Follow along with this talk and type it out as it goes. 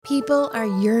People are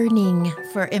yearning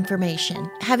for information.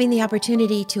 Having the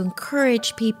opportunity to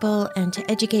encourage people and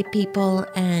to educate people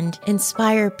and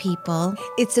inspire people.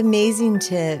 It's amazing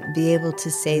to be able to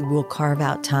say we'll carve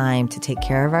out time to take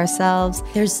care of ourselves.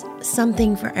 There's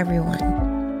something for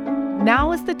everyone.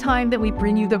 Now is the time that we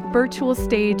bring you the virtual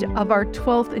stage of our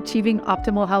 12th Achieving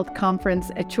Optimal Health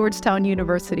Conference at Georgetown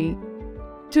University.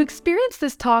 To experience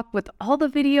this talk with all the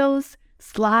videos,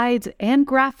 slides, and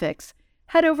graphics,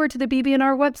 head over to the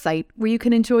BB&R website where you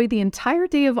can enjoy the entire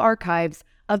day of archives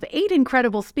of 8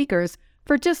 incredible speakers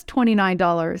for just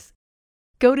 $29.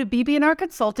 Go to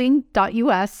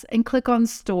bbnrconsulting.us and click on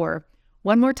Store.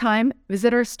 One more time,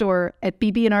 visit our store at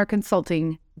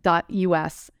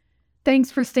bbnrconsulting.us.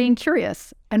 Thanks for staying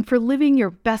curious and for living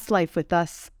your best life with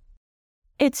us.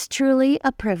 It's truly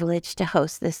a privilege to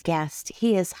host this guest.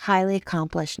 He is highly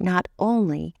accomplished not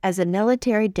only as a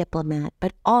military diplomat,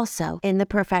 but also in the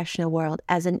professional world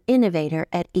as an innovator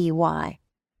at EY.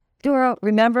 Doro,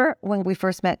 remember when we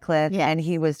first met Clif? Yes. And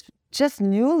he was just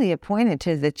newly appointed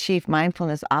to the Chief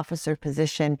Mindfulness Officer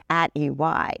position at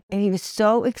EY. And he was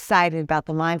so excited about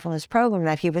the mindfulness program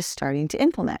that he was starting to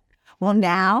implement. Well,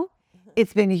 now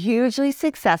it's been hugely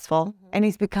successful, and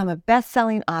he's become a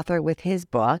best-selling author with his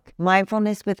book,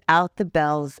 Mindfulness Without the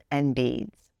Bells and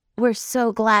Beads. We're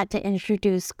so glad to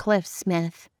introduce Clif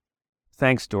Smith.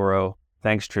 Thanks, Doro.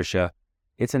 Thanks, Tricia.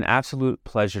 It's an absolute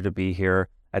pleasure to be here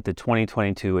at the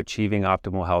 2022 Achieving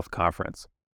Optimal Health Conference.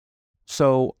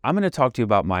 So I'm going to talk to you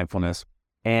about mindfulness.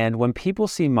 And when people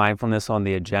see mindfulness on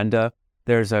the agenda,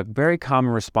 there's a very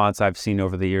common response I've seen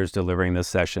over the years delivering this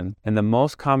session. And the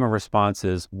most common response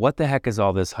is, what the heck is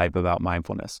all this hype about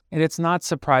mindfulness? And it's not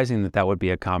surprising that that would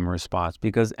be a common response,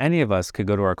 because any of us could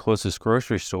go to our closest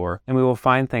grocery store and we will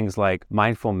find things like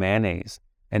mindful mayonnaise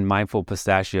and mindful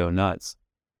pistachio nuts.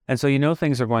 And so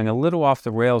things are going a little off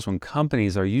the rails when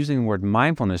companies are using the word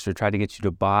mindfulness to try to get you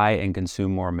to buy and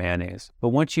consume more mayonnaise. But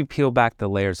once you peel back the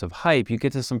layers of hype, you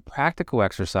get to some practical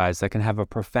exercise that can have a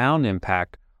profound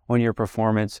impact on your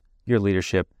performance, your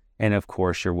leadership, and of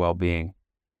course, your well-being.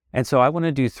 And so I want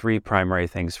to do 3 primary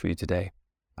things for you today.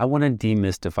 I want to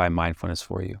demystify mindfulness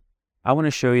for you. I want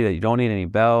to show you that you don't need any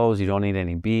bells, you don't need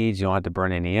any beads, you don't have to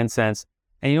burn any incense,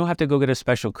 and you don't have to go get a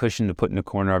special cushion to put in the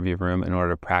corner of your room in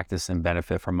order to practice and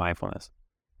benefit from mindfulness.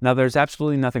 Now, there's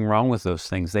absolutely nothing wrong with those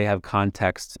things. They have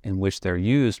contexts in which they're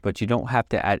used, but you don't have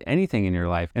to add anything in your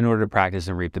life in order to practice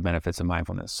and reap the benefits of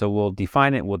mindfulness. So we'll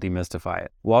define it, we'll demystify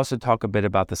it. We'll also talk a bit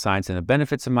about the science and the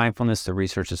benefits of mindfulness. The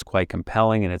research is quite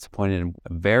compelling and it's pointed in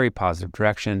a very positive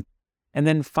direction. And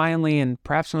then finally, and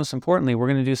perhaps most importantly, we're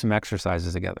going to do some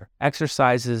exercises together.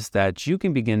 Exercises that you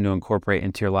can begin to incorporate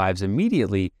into your lives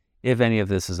immediately if any of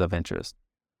this is of interest.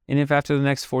 And if after the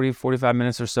next 45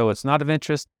 minutes or so it's not of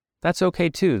interest, that's okay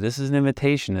too. This is an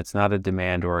invitation. It's not a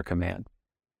demand or a command.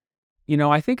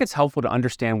 I think it's helpful to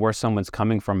understand where someone's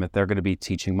coming from if they're going to be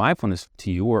teaching mindfulness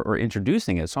to you or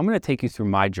introducing it. So I'm going to take you through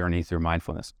my journey through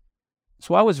mindfulness.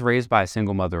 So I was raised by a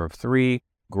single mother of 3,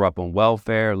 grew up on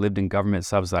welfare, lived in government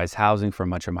subsidized housing for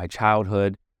much of my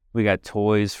childhood. We got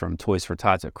toys from Toys for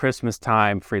Tots at Christmas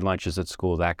time, free lunches at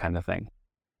school, that kind of thing.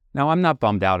 Now, I'm not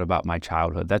bummed out about my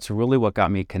childhood. That's really what got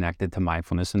me connected to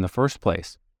mindfulness in the first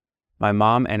place. My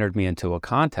mom entered me into a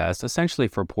contest, essentially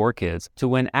for poor kids, to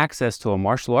win access to a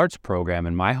martial arts program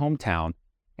in my hometown,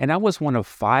 and I was one of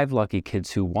 5 lucky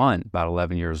kids who won, about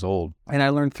 11 years old. And I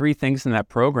learned 3 things in that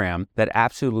program that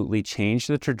absolutely changed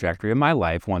the trajectory of my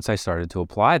life once I started to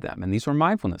apply them, and these were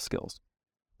mindfulness skills.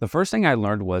 The first thing I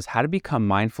learned was how to become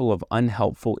mindful of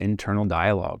unhelpful internal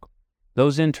dialogue.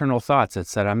 Those internal thoughts that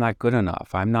said, I'm not good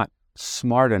enough, I'm not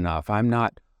smart enough, I'm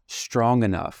not strong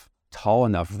enough, tall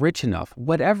enough, rich enough,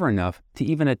 whatever enough to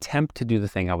even attempt to do the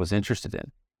thing I was interested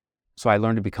in. So I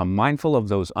learned to become mindful of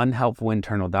those unhelpful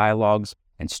internal dialogues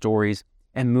and stories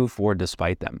and move forward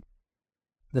despite them.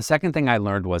 The second thing I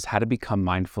learned was how to become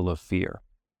mindful of fear.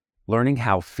 Learning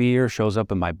how fear shows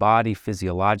up in my body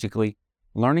physiologically,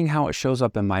 learning how it shows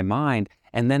up in my mind,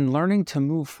 and then learning to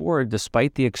move forward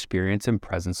despite the experience and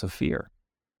presence of fear.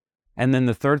 And then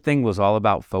the third thing was all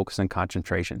about focus and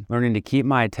concentration, learning to keep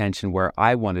my attention where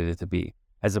I wanted it to be,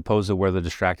 as opposed to where the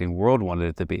distracting world wanted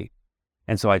it to be.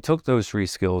 And so I took those 3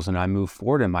 skills and I moved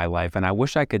forward in my life, and I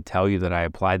wish I could tell you that I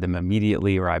applied them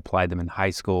immediately or I applied them in high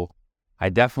school. I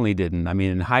definitely didn't.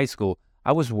 In high school,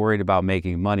 I was worried about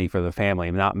making money for the family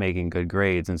and not making good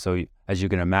grades, and so as you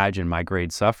can imagine, my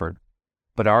grades suffered.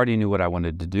 But I already knew what I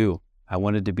wanted to do. I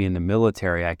wanted to be in the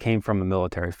military. I came from a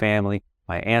military family.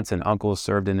 My aunts and uncles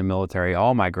served in the military,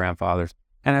 all my grandfathers,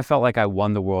 and I felt like I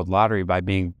won the world lottery by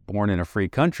being born in a free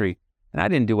country, and I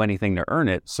didn't do anything to earn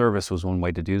it. Service was one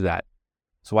way to do that.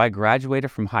 So I graduated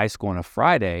from high school on a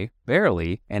Friday,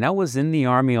 barely, and I was in the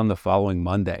Army on the following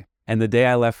Monday. And the day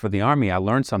I left for the Army, I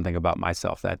learned something about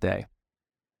myself that day.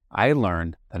 I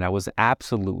learned that I was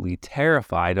absolutely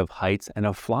terrified of heights and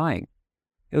of flying.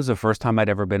 It was the first time I'd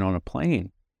ever been on a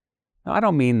plane. Now, I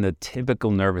don't mean the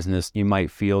typical nervousness you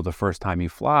might feel the first time you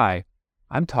fly.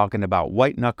 I'm talking about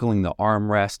white-knuckling the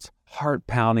armrests, heart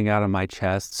pounding out of my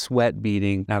chest, sweat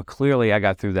beading. Now, clearly I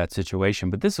got through that situation,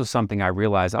 but this was something I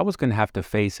realized I was going to have to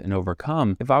face and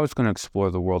overcome if I was going to explore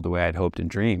the world the way I'd hoped and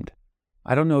dreamed.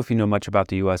 I don't know if you know much about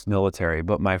the U.S. military,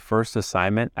 but my first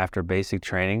assignment after basic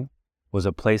training was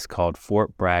a place called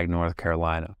Fort Bragg, North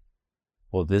Carolina.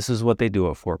 Well, this is what they do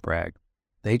at Fort Bragg.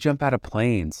 They jump out of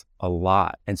planes a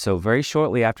lot. And so very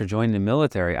shortly after joining the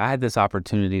military, I had this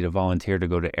opportunity to volunteer to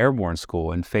go to airborne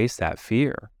school and face that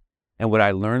fear. And what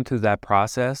I learned through that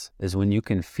process is when you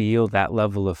can feel that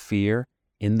level of fear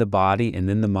in the body and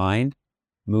in the mind,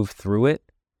 move through it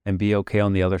and be okay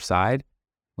on the other side,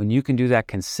 when you can do that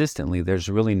consistently, there's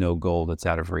really no goal that's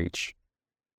out of reach.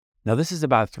 Now, this is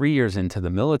about 3 years into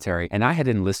the military, and I had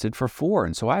enlisted for 4,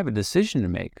 and so I have a decision to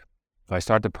make. Do I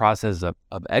start the process of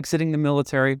exiting the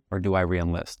military, or do I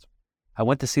re-enlist? I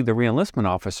went to see the re-enlistment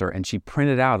officer, and she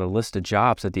printed out a list of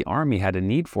jobs that the Army had a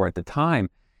need for at the time,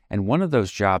 and one of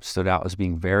those jobs stood out as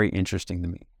being very interesting to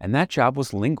me. And that job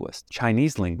was linguist,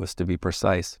 Chinese linguist to be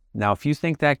precise. Now, if you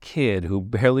think that kid who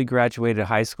barely graduated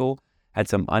high school had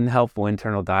some unhelpful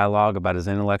internal dialogue about his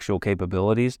intellectual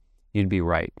capabilities, you'd be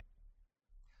right.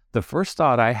 The first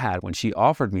thought I had when she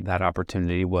offered me that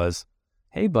opportunity was,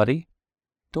 hey buddy,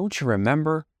 don't you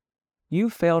remember? You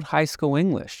failed high school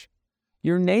English,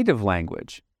 your native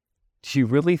language. Do you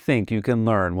really think you can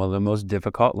learn one of the most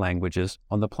difficult languages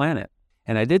on the planet?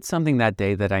 And I did something that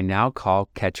day that I now call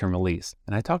catch and release.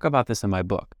 And I talk about this in my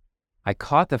book. I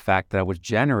caught the fact that I was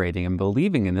generating and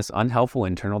believing in this unhelpful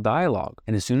internal dialogue.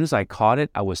 And as soon as I caught it,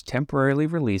 I was temporarily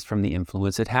released from the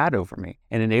influence it had over me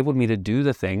and enabled me to do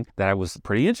the thing that I was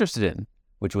pretty interested in,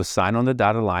 which was sign on the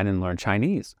dotted line and learn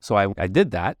Chinese. So I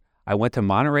did that. I went to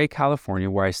Monterey,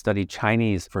 California, where I studied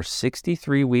Chinese for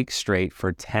 63 weeks straight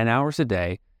for 10 hours a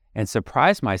day and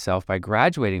surprised myself by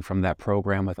graduating from that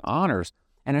program with honors.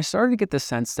 And I started to get the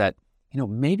sense that,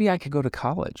 maybe I could go to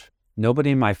college.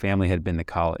 Nobody in my family had been to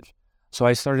college. So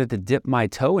I started to dip my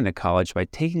toe into college by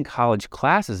taking college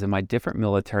classes in my different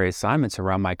military assignments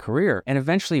around my career and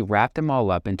eventually wrapped them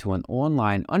all up into an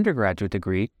online undergraduate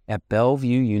degree at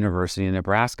Bellevue University in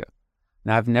Nebraska.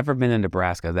 Now, I've never been in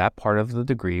Nebraska. That part of the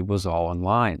degree was all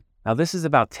online. Now, this is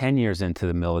about 10 years into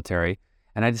the military,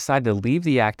 and I decided to leave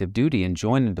the active duty and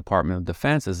join the Department of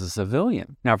Defense as a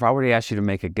civilian. Now, if I were to ask you to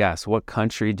make a guess, what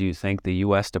country do you think the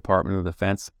U.S. Department of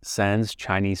Defense sends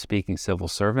Chinese-speaking civil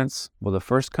servants? Well, the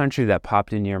first country that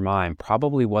popped into your mind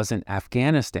probably wasn't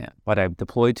Afghanistan. But I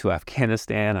deployed to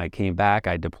Afghanistan, I came back,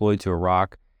 I deployed to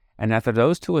Iraq, and after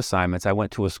those 2 assignments, I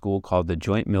went to a school called the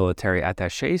Joint Military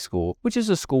Attaché School, which is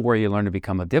a school where you learn to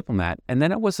become a diplomat, and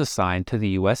then I was assigned to the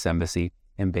U.S. Embassy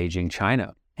in Beijing,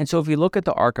 China. And so if you look at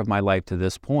the arc of my life to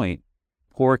this point,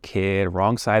 poor kid,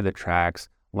 wrong side of the tracks,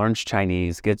 learns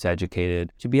Chinese, gets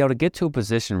educated, to be able to get to a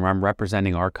position where I'm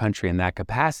representing our country in that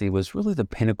capacity was really the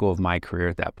pinnacle of my career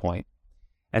at that point.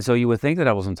 And so you would think that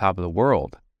I was on top of the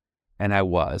world, and I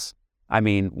was. I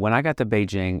mean, when I got to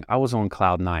Beijing, I was on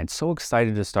cloud 9, so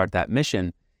excited to start that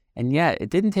mission. And yet it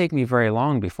didn't take me very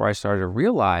long before I started to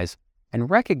realize and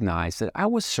recognize that I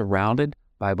was surrounded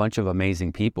by a bunch of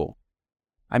amazing people.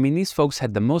 I mean, these folks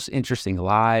had the most interesting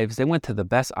lives. They went to the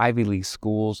best Ivy League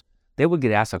schools. They would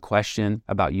get asked a question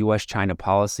about U.S.-China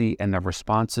policy, and their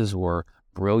responses were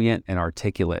brilliant and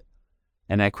articulate.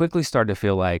 And I quickly started to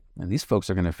feel like, these folks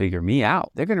are going to figure me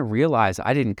out. They're going to realize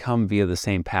I didn't come via the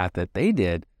same path that they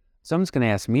did. Someone's going to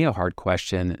ask me a hard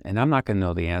question, and I'm not going to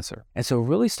know the answer. And so it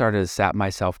really started to sap my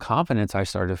self-confidence. I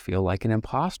started to feel like an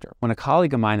imposter. When a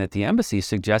colleague of mine at the embassy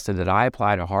suggested that I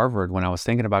apply to Harvard when I was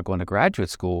thinking about going to graduate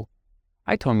school,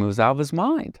 I told him he was out of his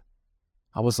mind.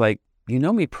 I was like, you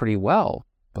know me pretty well,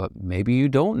 but maybe you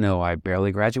don't know I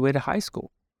barely graduated high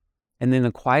school. And then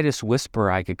the quietest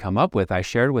whisper I could come up with, I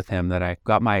shared with him that I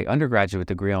got my undergraduate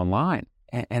degree online.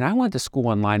 And I went to school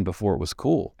online before it was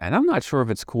cool. And I'm not sure if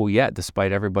it's cool yet,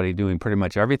 despite everybody doing pretty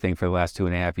much everything for the last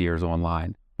 2.5 years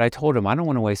online. But I told him I don't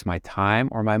want to waste my time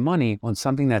or my money on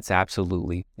something that's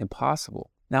absolutely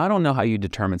impossible. Now, I don't know how you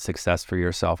determine success for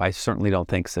yourself. I certainly don't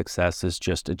think success is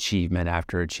just achievement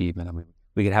after achievement. I mean,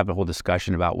 we could have a whole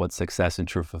discussion about what success and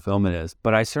true fulfillment is.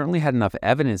 But I certainly had enough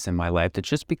evidence in my life that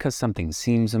just because something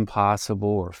seems impossible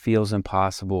or feels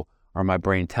impossible or my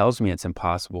brain tells me it's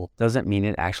impossible doesn't mean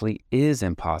it actually is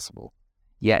impossible.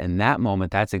 Yet in that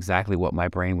moment, that's exactly what my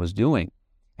brain was doing.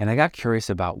 And I got curious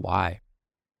about why.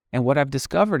 And what I've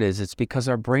discovered is it's because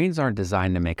our brains aren't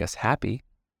designed to make us happy.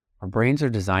 Our brains are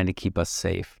designed to keep us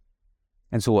safe.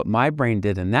 And so what my brain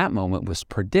did in that moment was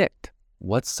predict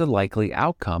what's the likely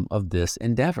outcome of this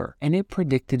endeavor. And it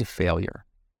predicted failure.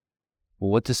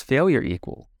 Well, what does failure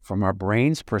equal? From our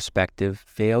brain's perspective,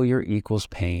 failure equals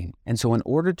pain. And so in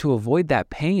order to avoid that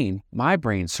pain, my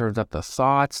brain served up the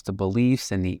thoughts, the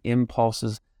beliefs, and the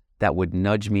impulses that would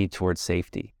nudge me towards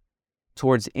safety.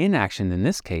 Towards inaction in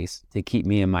this case, to keep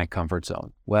me in my comfort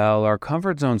zone. Well, our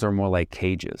comfort zones are more like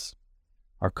cages.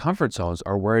 Our comfort zones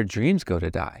are where our dreams go to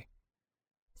die.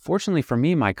 Fortunately for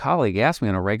me, my colleague asked me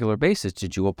on a regular basis,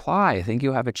 did you apply? I think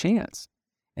you'll have a chance.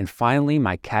 And finally,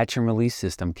 my catch and release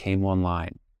system came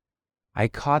online. I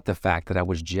caught the fact that I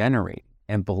was generating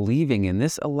and believing in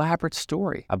this elaborate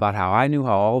story about how I knew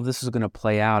how all of this was going to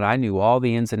play out. I knew all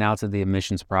the ins and outs of the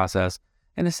admissions process.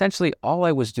 And essentially, all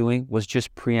I was doing was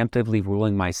just preemptively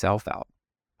ruling myself out.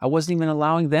 I wasn't even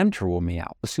allowing them to rule me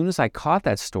out. As soon as I caught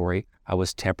that story, I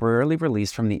was temporarily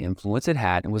released from the influence it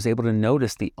had and was able to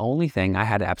notice the only thing I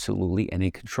had absolutely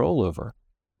any control over,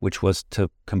 which was to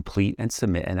complete and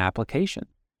submit an application.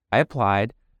 I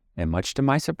applied, and much to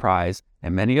my surprise,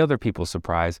 and many other people's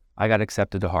surprise, I got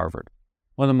accepted to Harvard.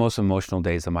 One of the most emotional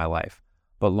days of my life.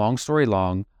 But long story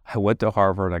long, I went to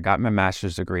Harvard, I got my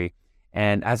master's degree,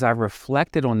 and as I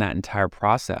reflected on that entire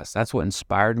process, that's what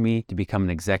inspired me to become an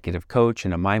executive coach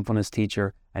and a mindfulness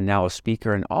teacher, and now a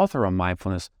speaker and author on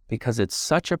mindfulness, because it's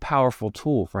such a powerful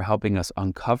tool for helping us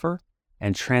uncover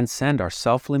and transcend our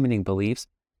self-limiting beliefs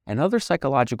and other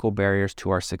psychological barriers to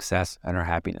our success and our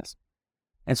happiness.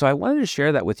 And so I wanted to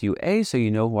share that with you, A, so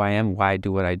you know who I am, why I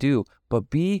do what I do, but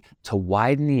B, to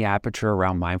widen the aperture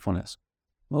around mindfulness.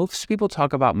 Most people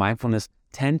talk about mindfulness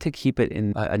tend to keep it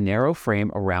in a narrow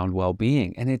frame around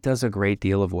well-being, and it does a great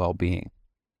deal of well-being.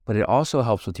 But it also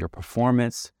helps with your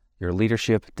performance, your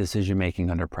leadership, decision-making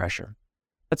under pressure.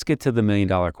 Let's get to the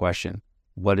million-dollar question.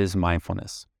 What is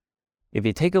mindfulness? If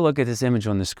you take a look at this image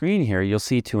on the screen here, you'll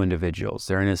see two individuals.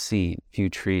 They're in a scene, few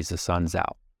trees, the sun's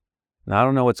out. Now, I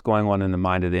don't know what's going on in the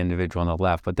mind of the individual on the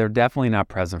left, but they're definitely not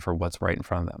present for what's right in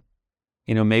front of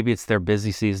them. Maybe it's their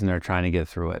busy season, they're trying to get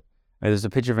through it. There's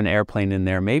a picture of an airplane in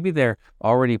there. Maybe they're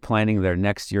already planning their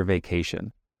next year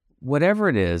vacation. Whatever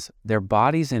it is, their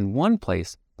body's in one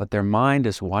place, but their mind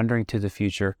is wandering to the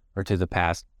future or to the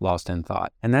past, lost in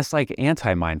thought. And that's like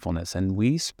anti-mindfulness, and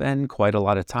we spend quite a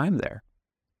lot of time there.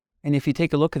 And if you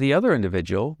take a look at the other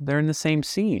individual, they're in the same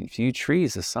scene, few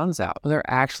trees, the sun's out. Well, they're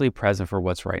actually present for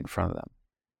what's right in front of them.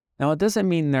 Now, it doesn't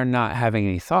mean they're not having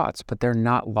any thoughts, but they're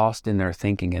not lost in their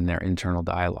thinking and their internal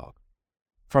dialogue.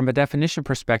 From a definition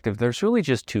perspective, there's really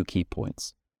just two key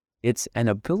points. It's an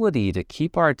ability to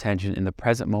keep our attention in the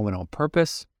present moment on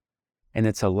purpose, and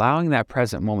it's allowing that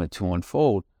present moment to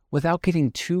unfold without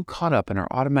getting too caught up in our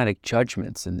automatic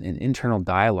judgments and internal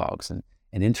dialogues and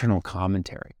internal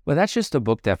commentary. Well, that's just a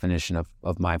book definition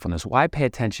of mindfulness. Why pay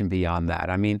attention beyond that?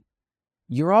 I mean,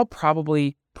 you're all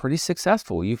probably pretty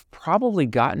successful. You've probably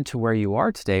gotten to where you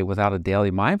are today without a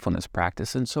daily mindfulness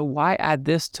practice. And so why add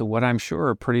this to what I'm sure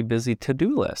are pretty busy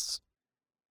to-do lists?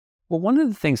 Well, one of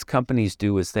the things companies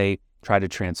do is they try to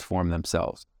transform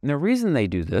themselves. And the reason they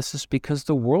do this is because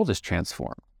the world is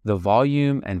transformed. The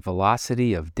volume and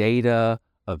velocity of data,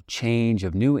 of change,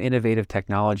 of new innovative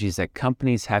technologies that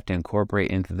companies have to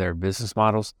incorporate into their business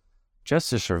models just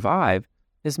to survive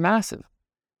is massive.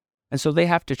 And so they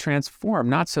have to transform,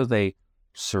 not so they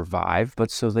survive, but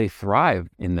so they thrive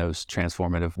in those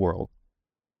transformative world.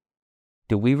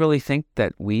 Do we really think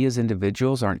that we as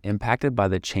individuals aren't impacted by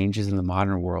the changes in the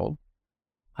modern world?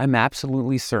 I'm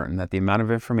absolutely certain that the amount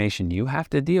of information you have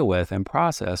to deal with and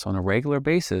process on a regular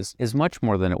basis is much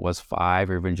more than it was 5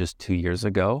 or even just 2 years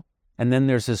ago. And then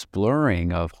there's this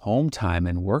blurring of home time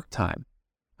and work time.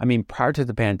 I mean, prior to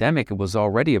the pandemic, it was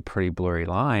already a pretty blurry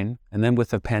line. And then with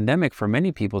the pandemic, for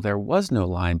many people, there was no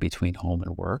line between home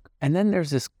and work. And then there's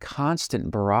this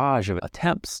constant barrage of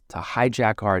attempts to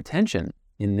hijack our attention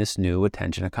in this new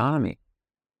attention economy.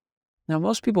 Now,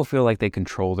 most people feel like they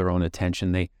control their own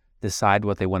attention. They decide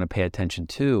what they want to pay attention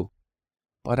to.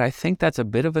 But I think that's a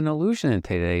bit of an illusion in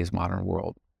today's modern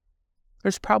world.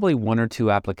 There's probably 1 or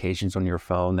 2 applications on your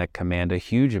phone that command a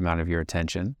huge amount of your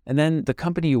attention. And then the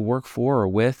company you work for or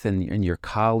with and your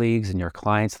colleagues and your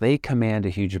clients, they command a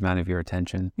huge amount of your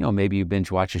attention. Maybe you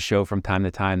binge watch a show from time to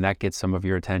time, that gets some of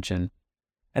your attention.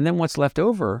 And then what's left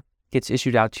over gets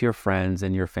issued out to your friends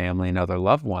and your family and other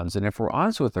loved ones. And if we're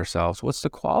honest with ourselves, what's the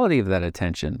quality of that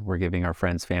attention we're giving our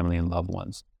friends, family, and loved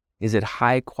ones? Is it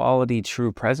high quality,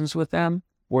 true presence with them?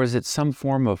 Or is it some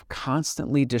form of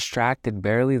constantly distracted,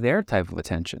 barely there type of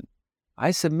attention?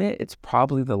 I submit it's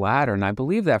probably the latter, and I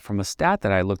believe that from a stat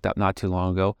that I looked up not too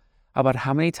long ago about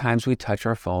how many times we touch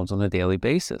our phones on a daily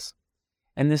basis.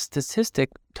 And this statistic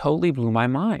totally blew my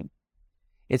mind.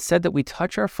 It said that we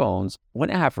touch our phones, on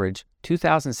average,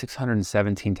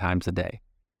 2,617 times a day.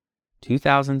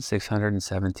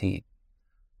 2,617.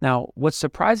 Now, what's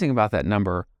surprising about that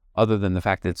number, other than the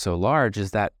fact that it's so large,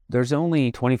 is that there's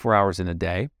only 24 hours in a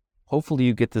day. Hopefully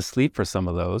you get to sleep for some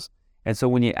of those. And so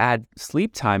when you add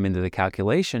sleep time into the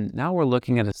calculation, now we're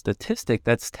looking at a statistic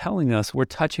that's telling us we're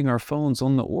touching our phones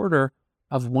on the order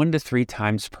of 1 to 3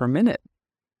 times per minute.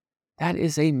 That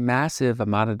is a massive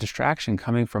amount of distraction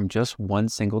coming from just one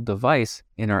single device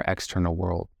in our external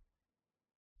world.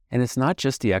 And it's not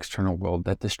just the external world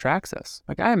that distracts us.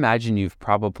 Like, I imagine you've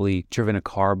probably driven a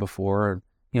car before,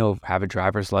 have a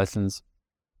driver's license.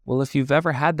 Well, if you've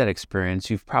ever had that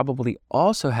experience, you've probably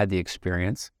also had the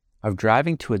experience of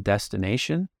driving to a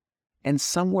destination and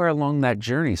somewhere along that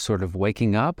journey sort of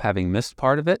waking up, having missed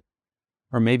part of it.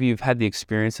 Or maybe you've had the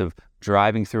experience of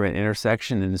driving through an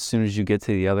intersection and as soon as you get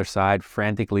to the other side,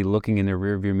 frantically looking in the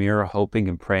rearview mirror, hoping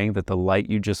and praying that the light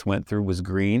you just went through was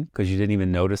green because you didn't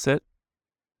even notice it.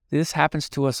 This happens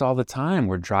to us all the time.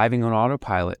 We're driving on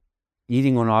autopilot,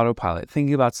 eating on autopilot,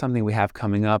 thinking about something we have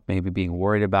coming up, maybe being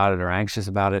worried about it or anxious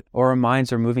about it, or our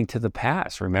minds are moving to the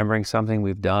past, remembering something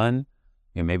we've done,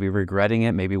 maybe regretting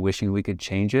it, maybe wishing we could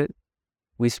change it.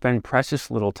 We spend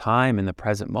precious little time in the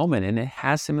present moment, and it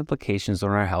has some implications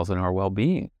on our health and our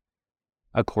well-being.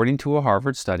 According to a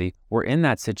Harvard study, we're in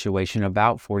that situation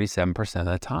about 47% of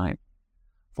the time.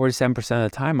 47% of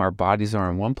the time, our bodies are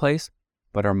in one place,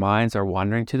 but our minds are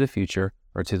wandering to the future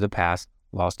or to the past,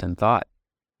 lost in thought.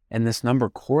 And this number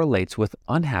correlates with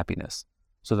unhappiness.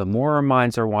 So the more our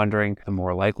minds are wandering, the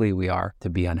more likely we are to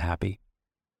be unhappy.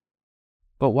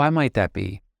 But why might that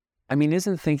be?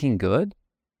 Isn't thinking good?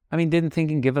 Didn't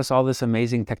thinking give us all this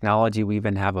amazing technology we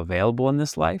even have available in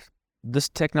this life? This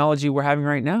technology we're having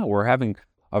right now, we're having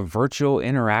a virtual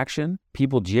interaction,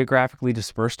 people geographically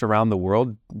dispersed around the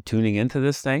world tuning into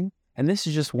this thing. And this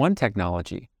is just one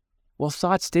technology. Well,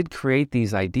 thoughts did create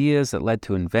these ideas that led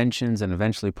to inventions and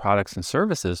eventually products and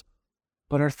services,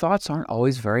 but our thoughts aren't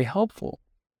always very helpful.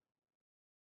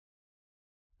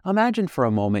 Imagine for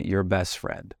a moment your best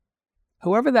friend.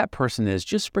 Whoever that person is,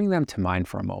 just bring them to mind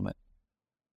for a moment.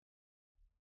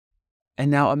 And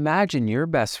now imagine your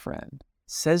best friend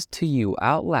says to you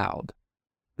out loud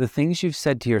the things you've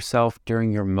said to yourself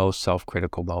during your most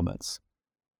self-critical moments.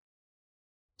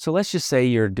 So let's just say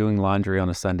you're doing laundry on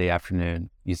a Sunday afternoon.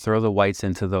 You throw the whites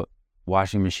into the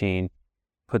washing machine,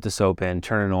 put the soap in,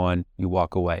 turn it on, you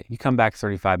walk away. You come back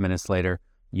 35 minutes later,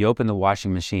 you open the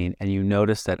washing machine and you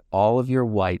notice that all of your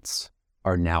whites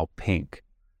are now pink.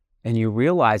 And you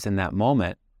realize in that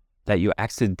moment that you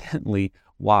accidentally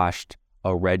washed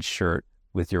a red shirt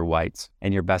with your whites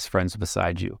and your best friend's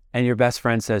beside you. And your best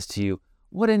friend says to you,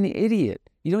 "What an idiot.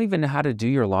 You don't even know how to do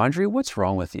your laundry? What's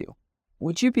wrong with you?"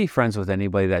 Would you be friends with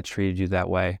anybody that treated you that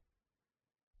way?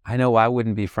 I know I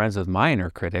wouldn't be friends with my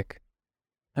inner critic.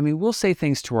 We'll say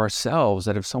things to ourselves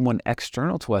that if someone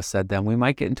external to us said them, we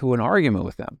might get into an argument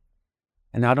with them.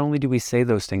 And not only do we say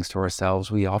those things to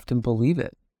ourselves, we often believe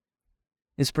it.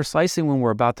 It's precisely when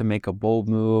we're about to make a bold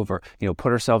move or,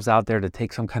 put ourselves out there to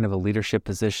take some kind of a leadership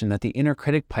position that the inner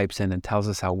critic pipes in and tells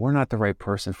us how we're not the right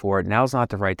person for it. Now's not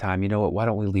the right time. You know what? Why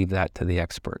don't we leave that to the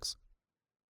experts?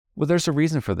 Well, there's a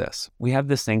reason for this. We have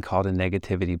this thing called a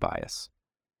negativity bias.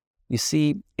 You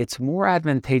see, it's more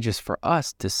advantageous for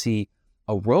us to see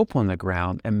a rope on the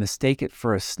ground and mistake it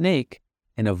for a snake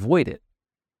and avoid it.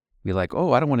 Be like,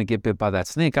 "Oh, I don't want to get bit by that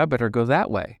snake. I better go that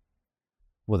way."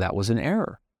 Well, that was an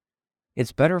error.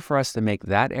 It's better for us to make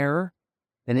that error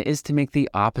than it is to make the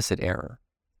opposite error.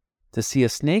 To see a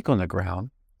snake on the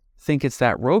ground, think it's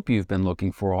that rope you've been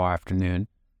looking for all afternoon,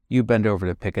 you bend over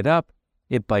to pick it up,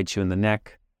 it bites you in the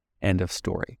neck. End of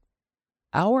story.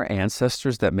 Our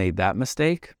ancestors that made that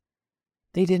mistake,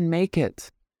 they didn't make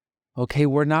it. Okay,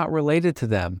 we're not related to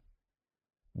them.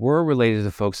 We're related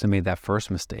to folks that made that first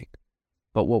mistake.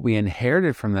 But what we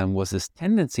inherited from them was this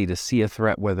tendency to see a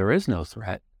threat where there is no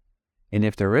threat. And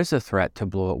if there is a threat, to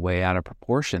blow it way out of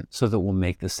proportion so that we'll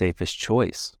make the safest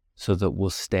choice, so that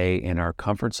we'll stay in our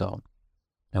comfort zone.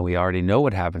 And we already know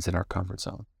what happens in our comfort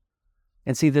zone.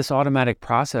 And see, this automatic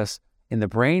process in the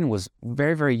brain was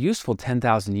very, very useful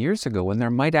 10,000 years ago when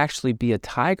there might actually be a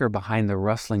tiger behind the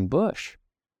rustling bush.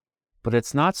 But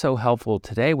it's not so helpful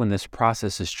today when this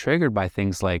process is triggered by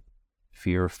things like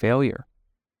fear of failure,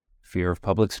 fear of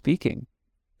public speaking,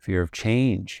 fear of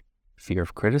change, fear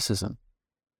of criticism.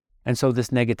 And so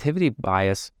this negativity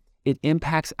bias, it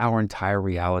impacts our entire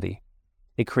reality.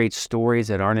 It creates stories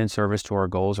that aren't in service to our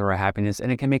goals or our happiness,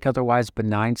 and it can make otherwise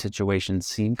benign situations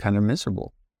seem kind of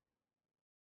miserable.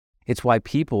 It's why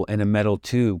people in a metal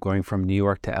tube going from New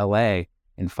York to LA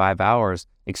in 5 hours,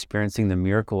 experiencing the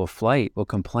miracle of flight, will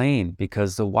complain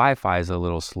because the Wi-Fi is a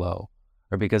little slow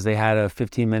or because they had a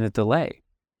 15-minute delay,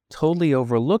 totally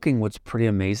overlooking what's pretty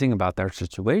amazing about their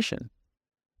situation.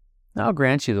 Now, I'll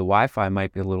grant you the Wi-Fi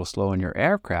might be a little slow in your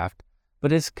aircraft,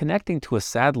 but it's connecting to a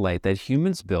satellite that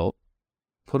humans built,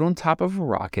 put on top of a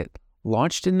rocket,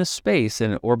 launched into space,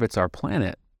 and it orbits our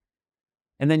planet.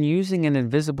 And then using an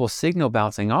invisible signal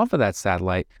bouncing off of that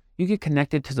satellite, you get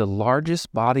connected to the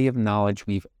largest body of knowledge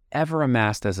we've ever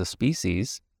amassed as a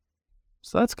species.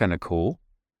 So that's kind of cool.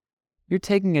 You're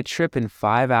taking a trip in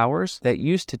 5 hours that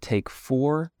used to take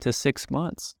 4 to 6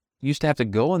 months. You used to have to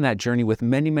go on that journey with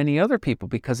many, many other people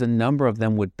because a number of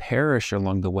them would perish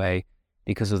along the way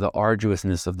because of the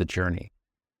arduousness of the journey.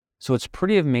 So it's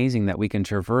pretty amazing that we can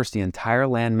traverse the entire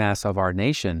landmass of our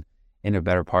nation in a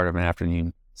better part of an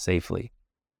afternoon safely.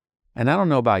 And I don't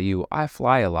know about you, I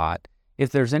fly a lot.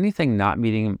 If there's anything not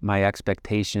meeting my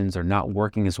expectations or not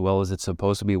working as well as it's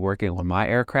supposed to be working on my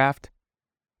aircraft,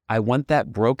 I want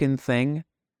that broken thing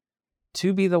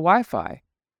to be the Wi-Fi.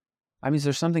 I mean, is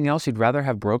there something else you'd rather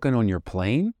have broken on your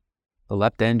plane? The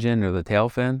left engine or the tail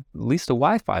fin? At least the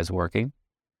Wi-Fi is working.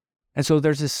 And so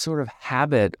there's this sort of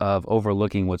habit of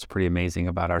overlooking what's pretty amazing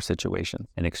about our situation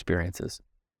and experiences.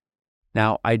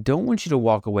 Now, I don't want you to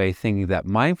walk away thinking that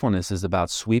mindfulness is about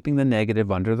sweeping the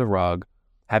negative under the rug,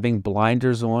 having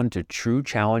blinders on to true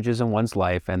challenges in one's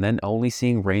life, and then only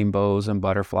seeing rainbows and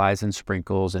butterflies and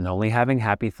sprinkles and only having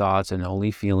happy thoughts and only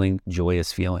feeling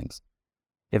joyous feelings.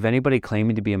 If anybody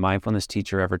claiming to be a mindfulness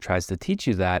teacher ever tries to teach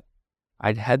you that,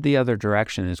 I'd head the other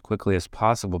direction as quickly as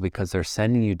possible because they're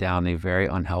sending you down a very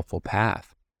unhelpful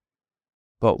path.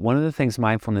 But one of the things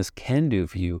mindfulness can do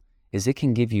for you is it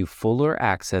can give you fuller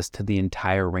access to the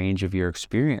entire range of your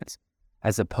experience,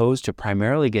 as opposed to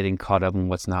primarily getting caught up in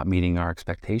what's not meeting our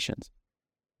expectations.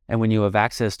 And when you have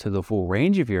access to the full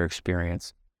range of your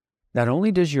experience, not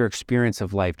only does your experience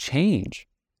of life change,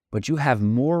 but you have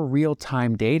more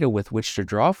real-time data with which to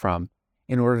draw from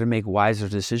in order to make wiser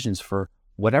decisions for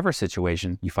whatever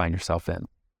situation you find yourself in.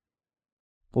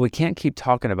 But we can't keep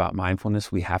talking about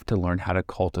mindfulness. We have to learn how to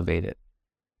cultivate it.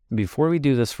 Before we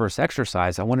do this first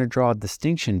exercise, I want to draw a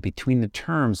distinction between the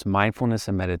terms mindfulness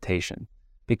and meditation,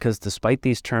 because despite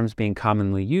these terms being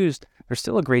commonly used, there's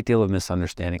still a great deal of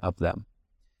misunderstanding of them.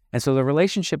 And so the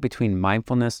relationship between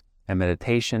mindfulness and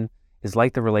meditation is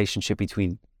like the relationship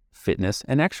between fitness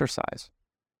and exercise,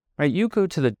 right? You go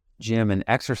to the gym and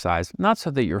exercise, not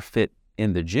so that you're fit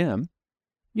in the gym.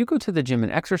 You go to the gym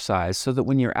and exercise so that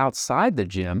when you're outside the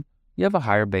gym, you have a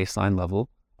higher baseline level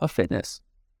of fitness.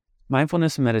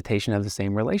 Mindfulness and meditation have the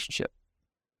same relationship.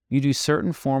 You do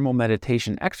certain formal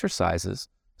meditation exercises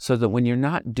so that when you're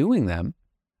not doing them,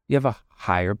 you have a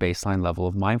higher baseline level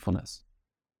of mindfulness.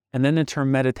 And then the term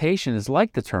meditation is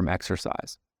like the term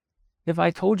exercise. If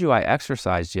I told you I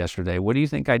exercised yesterday, what do you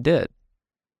think I did?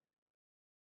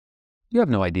 You have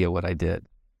no idea what I did.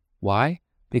 Why?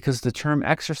 Because the term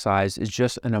exercise is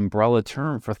just an umbrella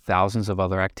term for thousands of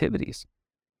other activities.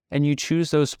 And you choose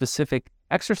those specific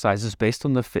exercises based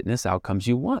on the fitness outcomes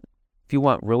you want. If you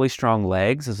want really strong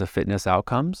legs as a fitness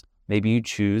outcomes, maybe you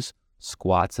choose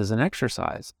squats as an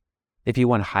exercise. If you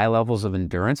want high levels of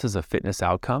endurance as a fitness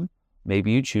outcome,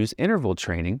 maybe you choose interval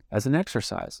training as an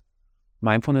exercise.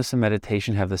 Mindfulness and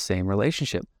meditation have the same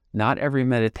relationship. Not every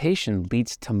meditation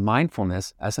leads to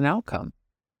mindfulness as an outcome.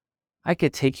 I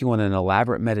could take you on an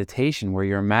elaborate meditation where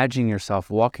you're imagining yourself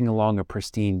walking along a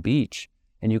pristine beach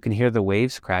and you can hear the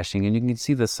waves crashing and you can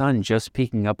see the sun just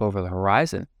peeking up over the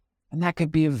horizon. And that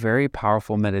could be a very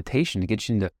powerful meditation to get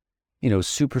you into,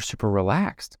 super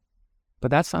relaxed. But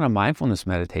that's not a mindfulness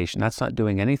meditation. That's not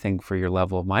doing anything for your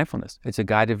level of mindfulness. It's a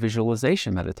guided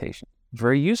visualization meditation.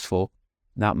 Very useful,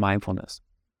 not mindfulness.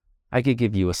 I could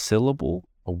give you a syllable,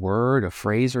 a word, a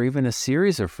phrase, or even a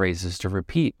series of phrases to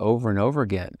repeat over and over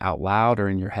again out loud or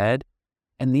in your head.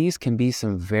 And these can be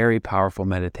some very powerful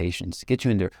meditations to get you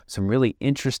into some really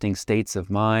interesting states of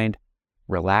mind,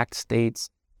 relaxed states,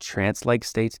 trance-like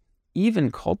states,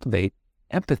 even cultivate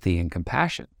empathy and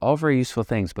compassion. All very useful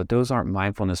things, but those aren't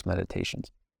mindfulness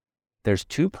meditations. There's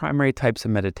two primary types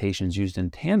of meditations used in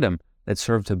tandem that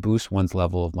serve to boost one's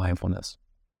level of mindfulness.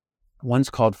 One's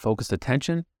called focused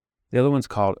attention. The other one's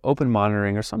called open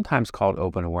monitoring, or sometimes called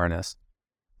open awareness.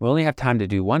 We only have time to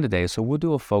do one today, so we'll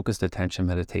do a focused attention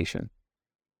meditation.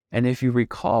 And if you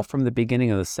recall from the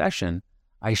beginning of the session,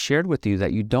 I shared with you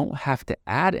that you don't have to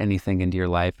add anything into your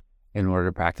life in order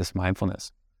to practice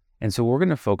mindfulness. And so we're going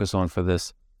to focus on for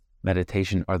this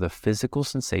meditation are the physical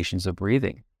sensations of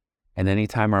breathing. And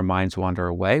anytime our minds wander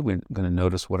away, we're going to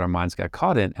notice what our minds got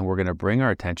caught in, and we're going to bring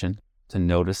our attention to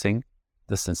noticing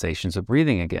the sensations of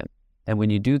breathing again. And when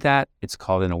you do that, it's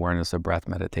called an awareness of breath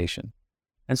meditation.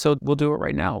 And so we'll do it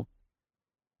right now.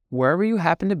 Wherever you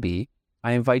happen to be,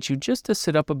 I invite you just to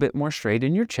sit up a bit more straight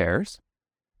in your chairs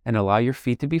and allow your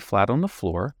feet to be flat on the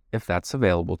floor if that's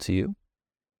available to you.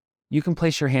 You can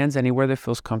place your hands anywhere that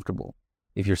feels comfortable.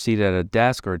 If you're seated at a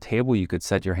desk or a table, you could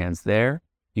set your hands there.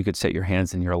 You could set your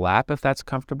hands in your lap if that's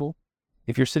comfortable.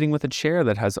 If you're sitting with a chair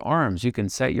that has arms, you can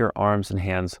set your arms and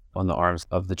hands on the arms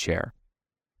of the chair.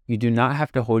 You do not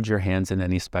have to hold your hands in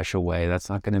any special way. That's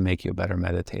not going to make you a better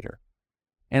meditator.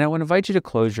 And I would invite you to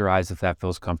close your eyes if that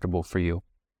feels comfortable for you.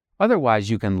 Otherwise,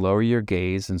 you can lower your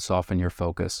gaze and soften your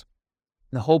focus.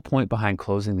 The whole point behind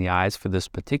closing the eyes for this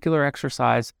particular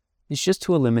exercise is just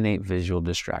to eliminate visual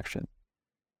distraction.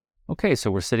 Okay, so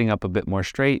we're sitting up a bit more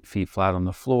straight, feet flat on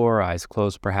the floor, eyes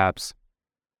closed perhaps.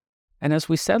 And as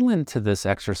we settle into this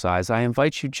exercise, I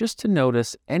invite you just to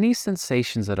notice any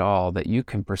sensations at all that you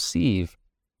can perceive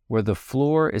where the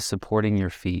floor is supporting your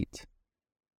feet.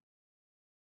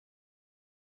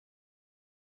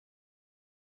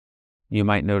 You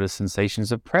might notice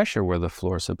sensations of pressure where the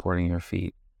floor is supporting your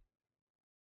feet.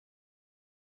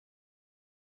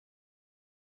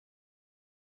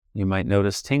 You might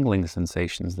notice tingling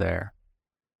sensations there.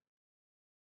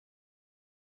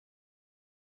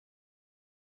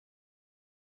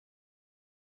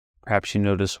 Perhaps you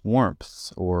notice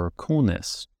warmth or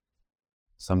coolness,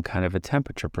 some kind of a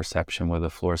temperature perception where the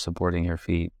floor is supporting your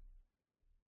feet.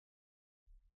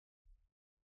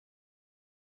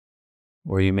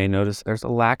 Or you may notice there's a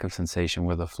lack of sensation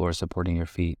where the floor is supporting your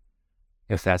feet.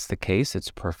 If that's the case,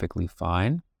 it's perfectly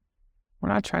fine. We're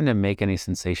not trying to make any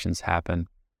sensations happen.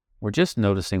 We're just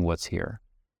noticing what's here.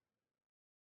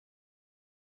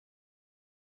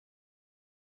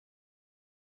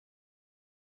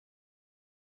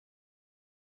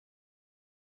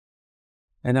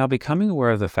 And now becoming aware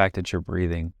of the fact that you're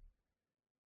breathing.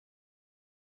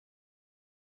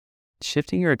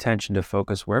 Shifting your attention to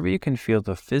focus wherever you can feel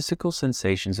the physical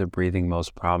sensations of breathing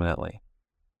most prominently.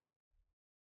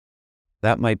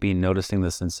 That might be noticing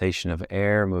the sensation of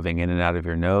air moving in and out of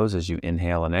your nose as you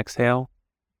inhale and exhale.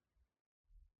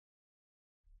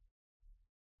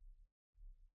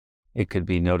 It could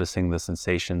be noticing the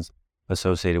sensations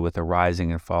associated with the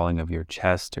rising and falling of your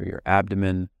chest or your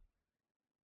abdomen.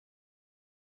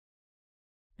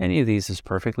 Any of these is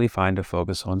perfectly fine to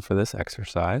focus on for this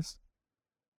exercise.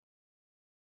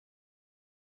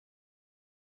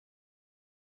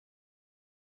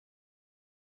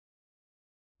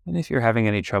 And if you're having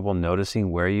any trouble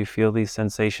noticing where you feel these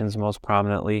sensations most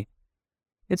prominently,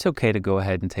 it's okay to go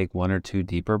ahead and take 1 or 2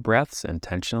 deeper breaths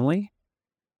intentionally.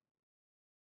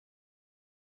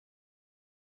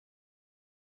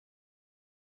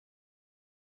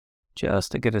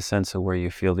 Just to get a sense of where you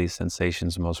feel these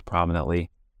sensations most prominently.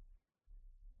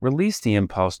 Release the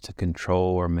impulse to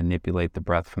control or manipulate the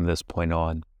breath from this point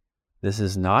on. This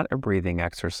is not a breathing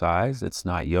exercise. It's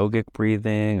not yogic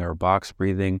breathing or box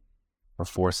breathing or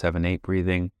 4-7-8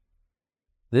 breathing.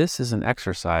 This is an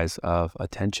exercise of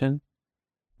attention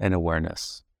and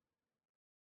awareness.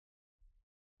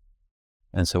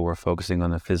 And so we're focusing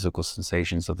on the physical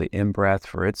sensations of the in-breath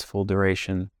for its full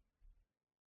duration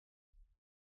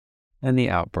and the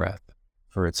out-breath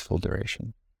for its full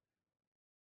duration.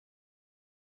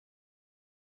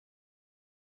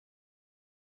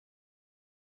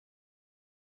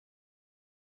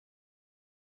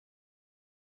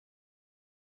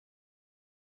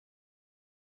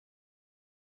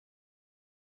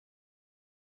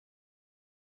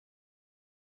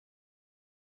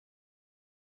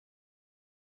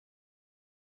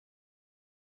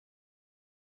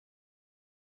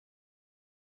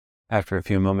 After a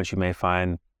few moments, you may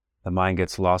find the mind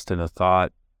gets lost in a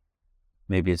thought.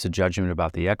 Maybe it's a judgment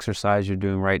about the exercise you're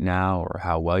doing right now or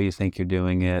how well you think you're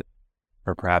doing it.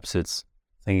 Or perhaps it's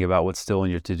thinking about what's still on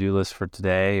your to-do list for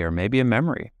today, or maybe a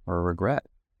memory or a regret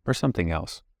or something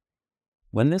else.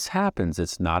 When this happens,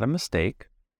 it's not a mistake.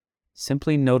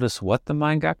 Simply notice what the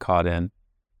mind got caught in,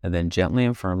 and then gently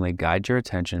and firmly guide your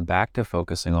attention back to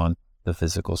focusing on the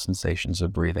physical sensations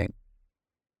of breathing.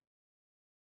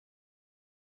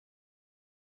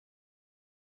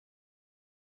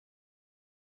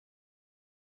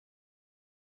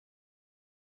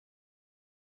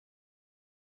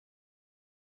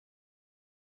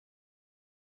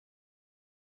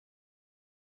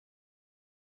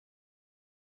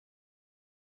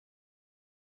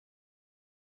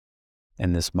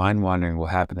 And this mind wandering will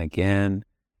happen again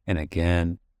and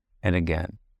again and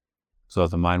again. So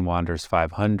if the mind wanders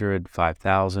 500,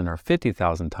 5,000, or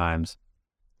 50,000 times,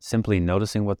 simply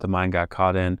noticing what the mind got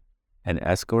caught in and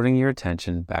escorting your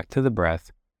attention back to the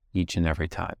breath each and every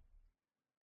time.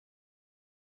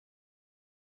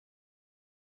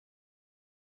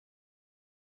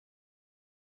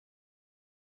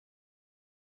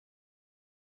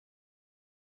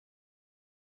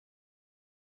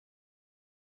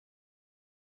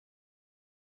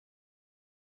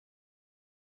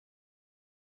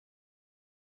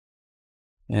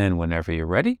 And whenever you're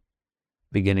ready,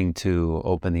 beginning to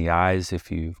open the eyes if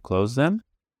you've closed them,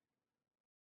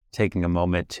 taking a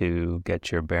moment to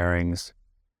get your bearings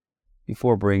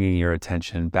before bringing your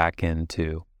attention back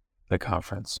into the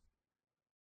conference.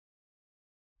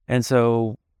 And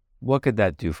so, what could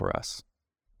that do for us?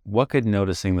 What could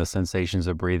noticing the sensations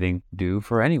of breathing do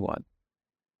for anyone?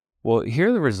 Well, here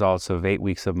are the results of 8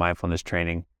 weeks of mindfulness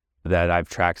training that I've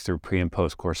tracked through pre and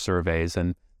post course surveys.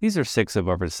 And these are 6 of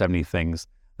over 70 things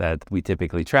that we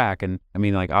typically track. And I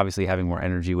mean, like, obviously having more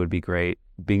energy would be great.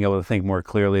 Being able to think more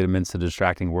clearly amidst the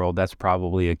distracting world, that's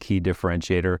probably a key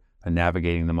differentiator in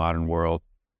navigating the modern world.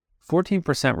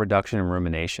 14% reduction in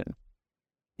rumination.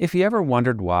 If you ever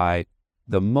wondered why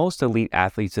the most elite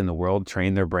athletes in the world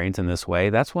train their brains in this way,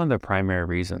 that's one of the primary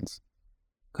reasons.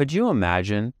 Could you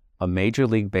imagine a Major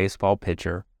League Baseball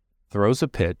pitcher throws a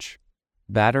pitch,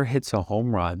 batter hits a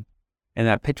home run, and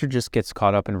that pitcher just gets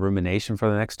caught up in rumination for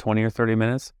the next 20 or 30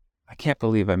 minutes? I can't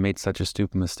believe I made such a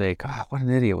stupid mistake. Ah, what an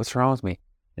idiot. What's wrong with me?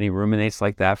 And he ruminates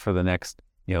like that for the next,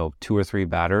 2 or 3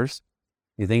 batters.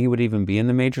 You think he would even be in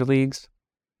the major leagues?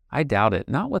 I doubt it.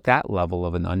 Not with that level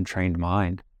of an untrained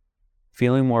mind.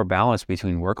 Feeling more balance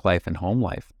between work life and home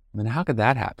life. I mean, how could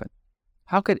that happen?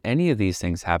 How could any of these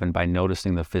things happen by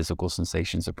noticing the physical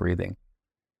sensations of breathing?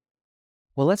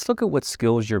 Well, let's look at what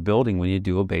skills you're building when you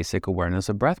do a basic awareness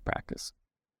of breath practice.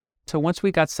 So once we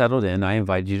got settled in, I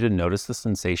invited you to notice the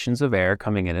sensations of air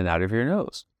coming in and out of your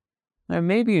nose. Now,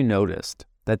 maybe you noticed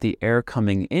that the air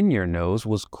coming in your nose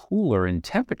was cooler in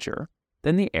temperature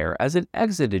than the air as it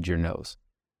exited your nose.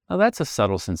 Now, that's a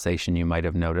subtle sensation you might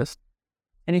have noticed.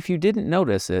 And if you didn't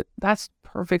notice it, that's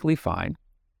perfectly fine.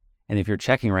 And if you're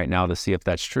checking right now to see if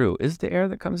that's true, is the air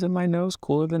that comes in my nose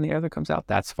cooler than the air that comes out?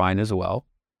 That's fine as well.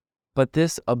 But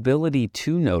this ability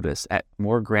to notice at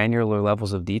more granular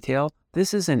levels of detail,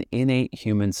 this is an innate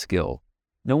human skill.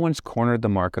 No one's cornered the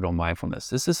market on mindfulness.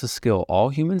 This is a skill all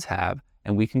humans have,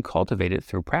 and we can cultivate it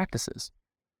through practices.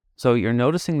 So you're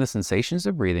noticing the sensations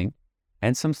of breathing,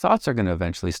 and some thoughts are going to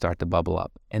eventually start to bubble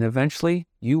up. And eventually,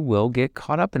 you will get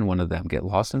caught up in one of them, get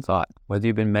lost in thought. Whether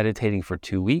you've been meditating for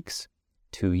 2 weeks,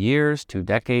 2 years, 2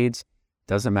 decades,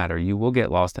 doesn't matter. You will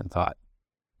get lost in thought.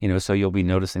 So you'll be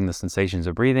noticing the sensations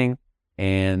of breathing.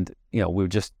 And, we were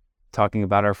just talking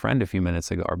about our friend a few minutes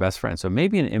ago, our best friend. So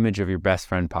maybe an image of your best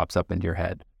friend pops up into your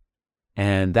head.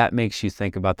 And that makes you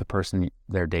think about the person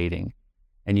they're dating.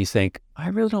 And you think, I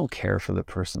really don't care for the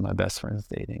person my best friend's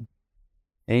dating.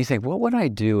 And you think, what would I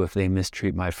do if they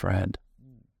mistreat my friend?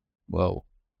 Whoa,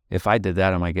 if I did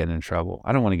that, I might get in trouble.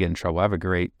 I don't want to get in trouble. I have a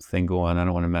great thing going. I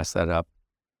don't want to mess that up.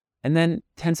 And then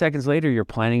 10 seconds later, you're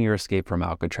planning your escape from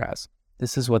Alcatraz.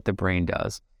 This is what the brain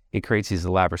does. It creates these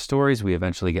elaborate stories. We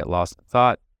eventually get lost in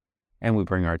thought and we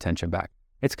bring our attention back.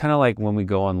 It's kind of like when we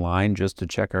go online just to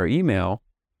check our email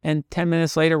and 10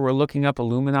 minutes later, we're looking up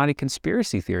Illuminati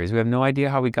conspiracy theories. We have no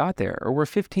idea how we got there. Or we're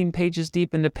 15 pages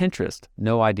deep into Pinterest.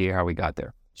 No idea how we got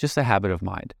there. It's just a habit of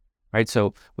mind, right?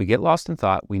 So we get lost in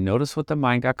thought. We notice what the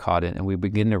mind got caught in and we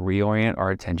begin to reorient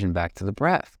our attention back to the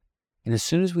breath. And as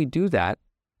soon as we do that,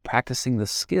 practicing the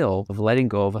skill of letting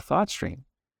go of a thought stream.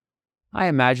 I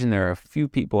imagine there are a few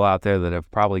people out there that have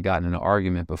probably gotten in an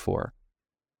argument before.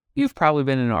 You've probably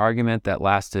been in an argument that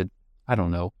lasted,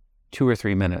 2 or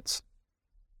 3 minutes.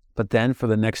 But then for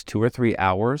the next 2 or 3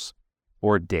 hours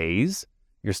or days,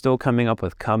 you're still coming up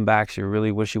with comebacks you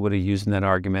really wish you would have used in that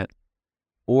argument,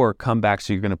 or comebacks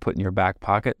you're going to put in your back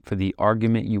pocket for the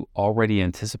argument you already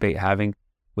anticipate having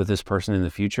with this person in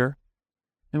the future.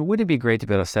 And wouldn't it be great to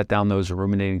be able to set down those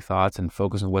ruminating thoughts and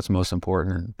focus on what's most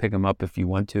important and pick them up if you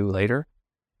want to later?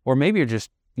 Or maybe you're just,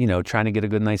 trying to get a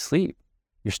good night's sleep.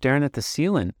 You're staring at the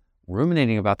ceiling,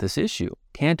 ruminating about this issue.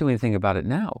 Can't do anything about it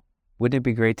now. Wouldn't it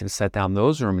be great to set down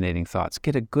those ruminating thoughts,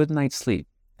 get a good night's sleep,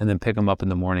 and then pick them up in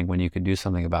the morning when you can do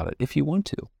something about it if you want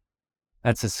to?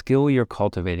 That's a skill you're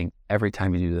cultivating every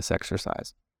time you do this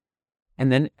exercise.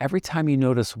 And then every time you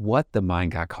notice what the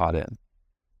mind got caught in,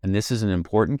 and this is an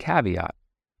important caveat,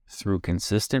 through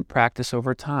consistent practice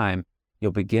over time,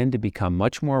 you'll begin to become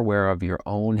much more aware of your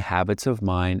own habits of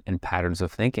mind and patterns of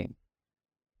thinking.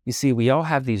 You see, we all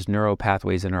have these neural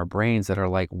pathways in our brains that are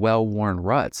like well-worn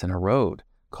ruts in a road.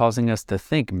 causing us to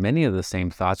think many of the same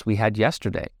thoughts we had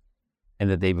yesterday and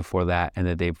the day before that and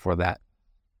the day before that,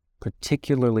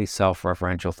 particularly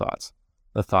self-referential thoughts,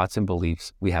 the thoughts and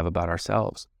beliefs we have about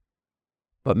ourselves.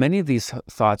 But many of these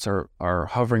thoughts are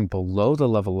hovering below the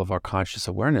level of our conscious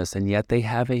awareness, and yet they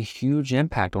have a huge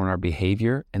impact on our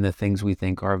behavior and the things we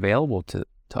think are available to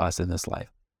us in this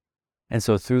life. And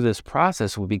so through this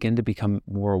process, we begin to become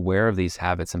more aware of these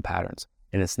habits and patterns.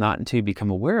 And it's not until you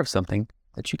become aware of something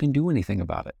that you can do anything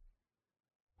about it.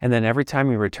 And then every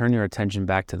time you return your attention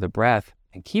back to the breath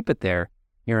and keep it there,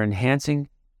 you're enhancing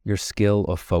your skill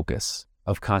of focus,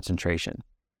 of concentration,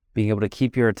 being able to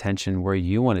keep your attention where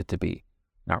you want it to be,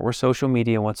 not where social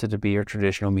media wants it to be or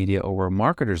traditional media or where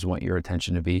marketers want your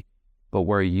attention to be, but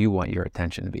where you want your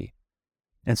attention to be.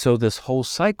 And so this whole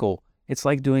cycle, it's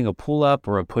like doing a pull-up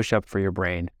or a push-up for your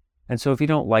brain. And so if you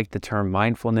don't like the term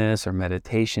mindfulness or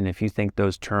meditation, if you think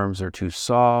those terms are too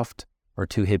soft or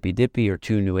too hippy-dippy or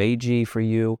too new agey for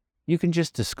you, you can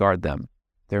just discard them.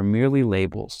 They're merely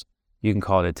labels. You can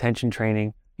call it attention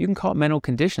training. You can call it mental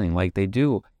conditioning like they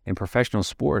do in professional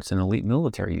sports and elite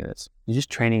military units. You're just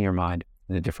training your mind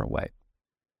in a different way.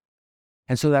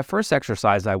 And so that first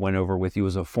exercise I went over with you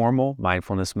was a formal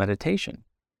mindfulness meditation.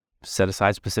 Set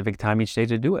aside specific time each day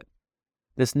to do it.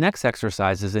 This next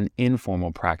exercise is an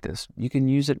informal practice. You can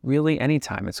use it really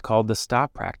anytime. It's called the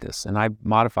stop practice, and I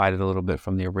modified it a little bit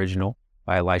from the original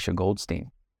by Elisha Goldstein.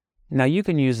 Now, you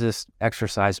can use this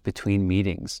exercise between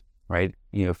meetings, right?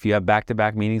 If you have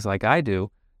back-to-back meetings like I do,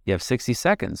 you have 60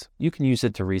 seconds. You can use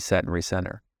it to reset and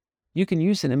recenter. You can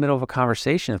use it in the middle of a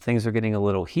conversation if things are getting a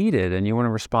little heated and you want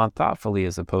to respond thoughtfully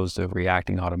as opposed to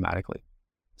reacting automatically.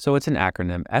 So it's an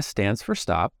acronym. S stands for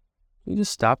stop. You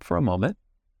just stop for a moment.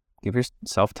 Give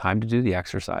yourself time to do the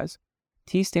exercise.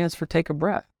 T stands for take a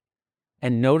breath.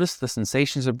 And notice the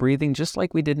sensations of breathing just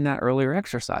like we did in that earlier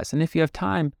exercise. And if you have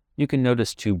time, you can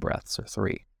notice 2 breaths or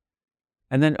 3.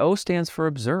 And then O stands for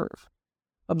observe.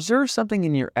 Observe something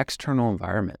in your external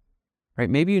environment, right?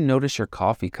 Maybe you notice your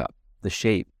coffee cup, the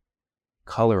shape,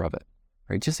 color of it,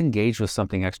 right? Just engage with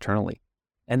something externally.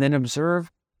 And then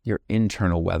observe your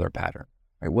internal weather pattern,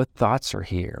 right? What thoughts are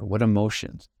here? What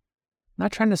emotions?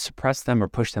 Not trying to suppress them or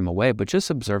push them away, but just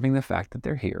observing the fact that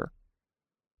they're here.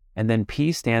 And then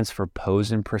P stands for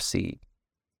pose and proceed.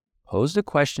 Pose the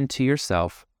question to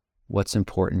yourself, what's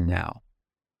important now?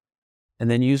 And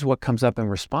then use what comes up in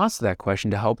response to that question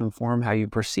to help inform how you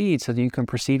proceed so that you can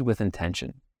proceed with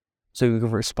intention. So you can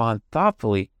respond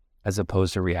thoughtfully as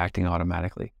opposed to reacting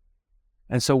automatically.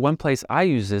 And so one place I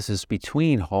use this is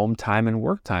between home time and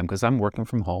work time because I'm working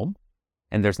from home.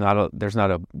 And there's not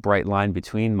a bright line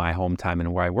between my home time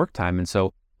and where I work time. And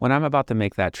so when I'm about to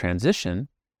make that transition,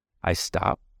 I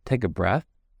stop, take a breath,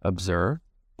 observe,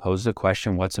 pose the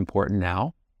question, what's important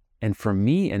now? And for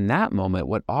me in that moment,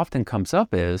 what often comes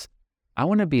up is, I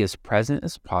want to be as present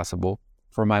as possible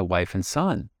for my wife and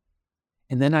son.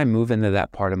 And then I move into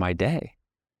that part of my day.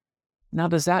 Now,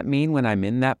 does that mean when I'm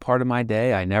in that part of my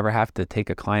day, I never have to take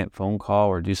a client phone call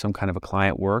or do some kind of a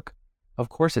client work? Of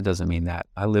course it doesn't mean that.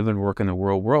 I live and work in the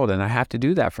real world and I have to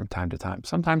do that from time to time,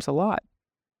 sometimes a lot.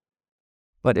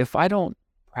 But if I don't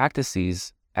practice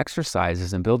these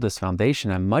exercises and build this foundation,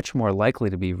 I'm much more likely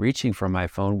to be reaching for my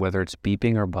phone, whether it's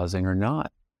beeping or buzzing or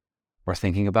not, or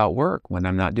thinking about work when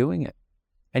I'm not doing it.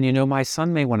 And my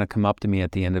son may want to come up to me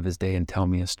at the end of his day and tell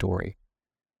me a story.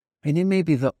 And it may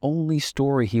be the only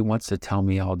story he wants to tell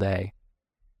me all day.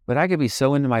 But I could be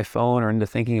so into my phone or into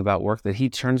thinking about work that he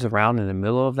turns around in the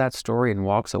middle of that story and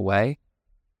walks away.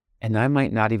 And I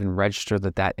might not even register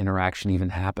that that interaction even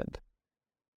happened.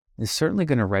 It's certainly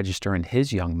going to register in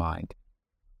his young mind.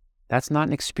 That's not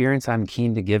an experience I'm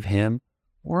keen to give him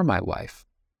or my wife.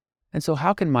 And so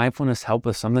how can mindfulness help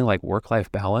with something like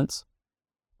work-life balance?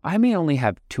 I may only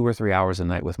have 2 or 3 hours a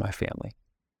night with my family.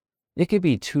 It could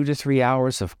be 2 to 3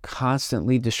 hours of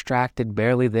constantly distracted,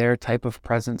 barely there type of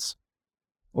presence.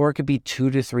 Or it could be 2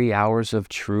 to 3 hours of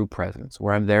true presence,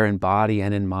 where I'm there in body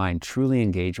and in mind, truly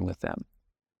engaging with them.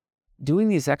 Doing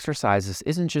these exercises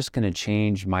isn't just going to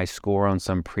change my score on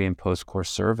some pre- and post-course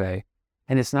survey,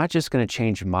 and it's not just going to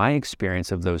change my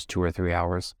experience of those 2 or 3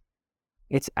 hours.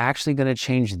 It's actually going to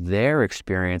change their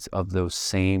experience of those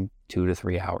same 2 to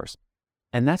 3 hours.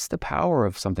 And that's the power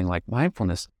of something like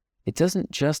mindfulness. It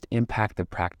doesn't just impact the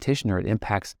practitioner, it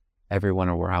impacts everyone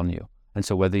around you. And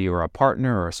so whether you're a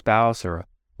partner or a spouse or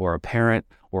a parent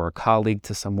or a colleague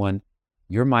to someone,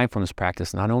 your mindfulness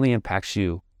practice not only impacts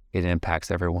you, it impacts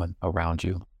everyone around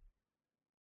you.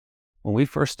 When we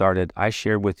first started, I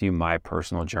shared with you my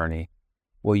personal journey.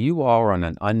 Well, you all are on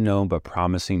an unknown but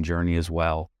promising journey as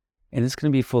well. And it's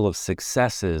going to be full of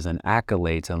successes and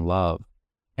accolades and love.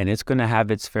 and it's going to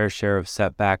have its fair share of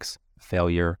setbacks,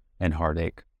 failure, and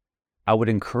heartache. I would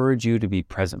encourage you to be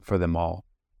present for them all.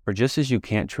 For just as you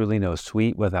can't truly know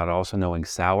sweet without also knowing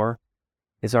sour,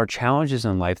 it's our challenges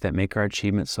in life that make our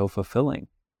achievements so fulfilling.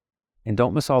 And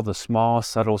don't miss all the small,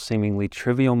 subtle, seemingly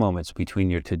trivial moments between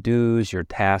your to-dos, your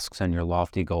tasks, and your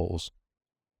lofty goals.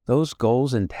 Those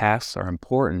goals and tasks are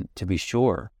important, to be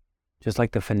sure, just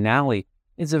like the finale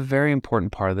is a very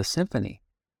important part of the symphony.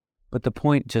 But the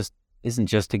point just isn't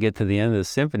just to get to the end of the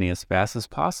symphony as fast as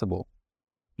possible.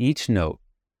 Each note,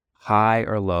 high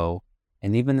or low,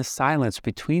 and even the silence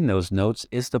between those notes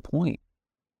is the point.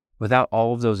 Without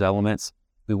all of those elements,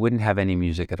 we wouldn't have any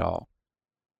music at all.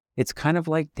 It's kind of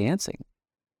like dancing.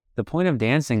 The point of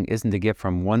dancing isn't to get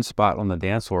from one spot on the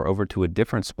dance floor over to a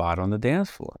different spot on the dance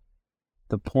floor.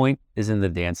 The point is in the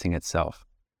dancing itself.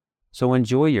 So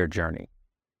enjoy your journey.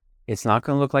 It's not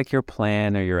going to look like your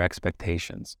plan or your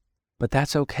expectations, but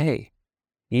that's okay.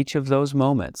 Each of those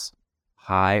moments,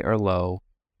 high or low,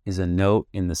 is a note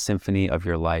in the symphony of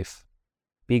your life.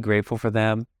 Be grateful for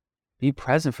them. Be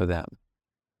present for them.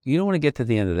 You don't want to get to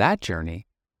the end of that journey,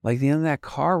 like the end of that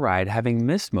car ride, having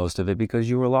missed most of it because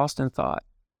you were lost in thought.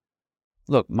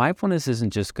 Look, mindfulness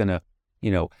isn't just going to,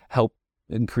 help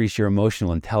increase your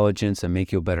emotional intelligence and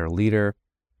make you a better leader.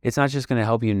 It's not just going to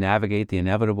help you navigate the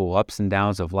inevitable ups and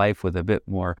downs of life with a bit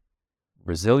more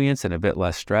resilience and a bit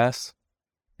less stress.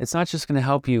 It's not just going to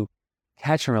help you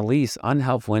catch and release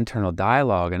unhelpful internal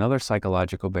dialogue and other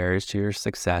psychological barriers to your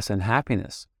success and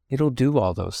happiness. It'll do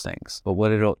all those things. But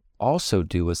what it'll also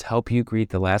do is help you greet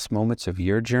the last moments of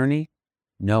your journey,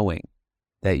 knowing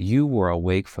that you were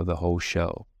awake for the whole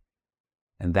show.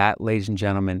 And that, ladies and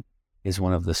gentlemen, is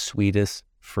one of the sweetest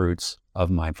fruits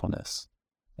of mindfulness.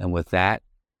 And with that,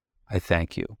 I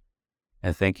thank you.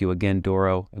 And thank you again,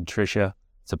 Doro and Tricia.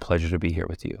 It's a pleasure to be here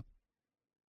with you.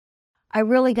 I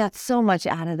really got so much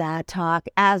out of that talk,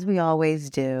 as we always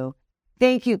do.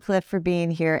 Thank you, Clif, for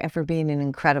being here and for being an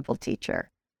incredible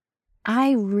teacher.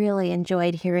 I really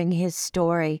enjoyed hearing his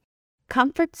story.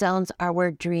 Comfort zones are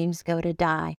where dreams go to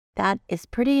die. That is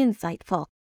pretty insightful.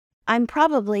 I'm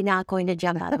probably not going to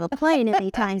jump out of a plane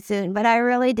anytime soon, but I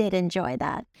really did enjoy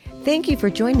that. Thank you for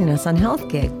joining us on Health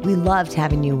Gig. We loved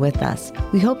having you with us.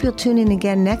 We hope you'll tune in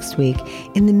again next week.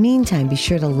 In the meantime, be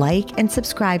sure to like and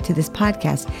subscribe to this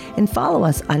podcast and follow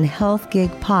us on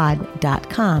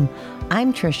healthgigpod.com.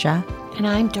 I'm Tricia. And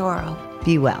I'm Doro.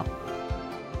 Be well.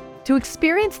 To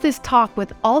experience this talk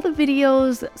with all the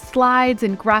videos, slides,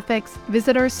 and graphics,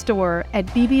 visit our store at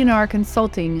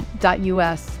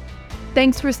bbnrconsulting.us.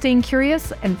 Thanks for staying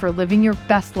curious and for living your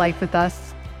best life with us.